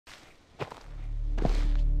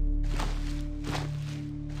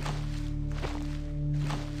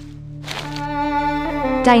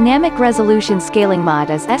Dynamic Resolution Scaling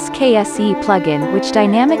Mod is SKYRIM plugin which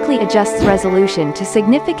dynamically adjusts resolution to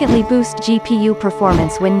significantly boost GPU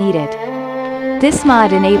performance when needed. This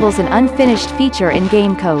mod enables an unfinished feature in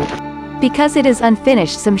game code. Because it is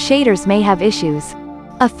unfinished, some shaders may have issues.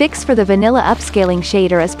 A fix for the vanilla upscaling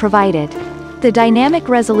shader is provided. The dynamic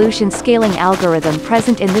resolution scaling algorithm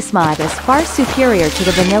present in this mod is far superior to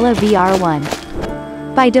the vanilla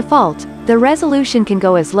VR1. By default, the resolution can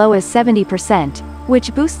go as low as 70%,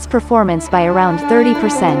 which boosts performance by around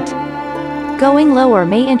 30%. Going lower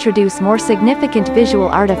may introduce more significant visual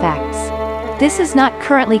artifacts. This is not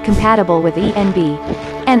currently compatible with ENB.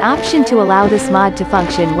 An option to allow this mod to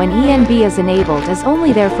function when ENB is enabled is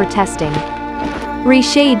only there for testing.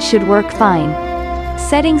 Reshade should work fine.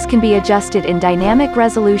 Settings can be adjusted in Dynamic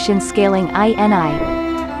Resolution Scaling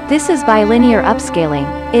INI. This is bilinear upscaling.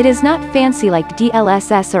 It is not fancy like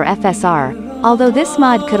DLSS or FSR, although this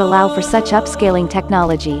mod could allow for such upscaling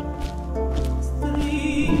technology.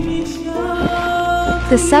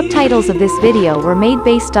 The subtitles of this video were made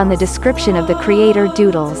based on the description of the creator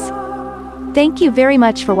doodlez. Thank you very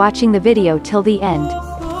much for watching the video till the end.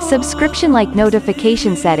 Subscription like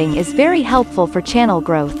notification setting is very helpful for channel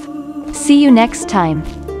growth. See you next time.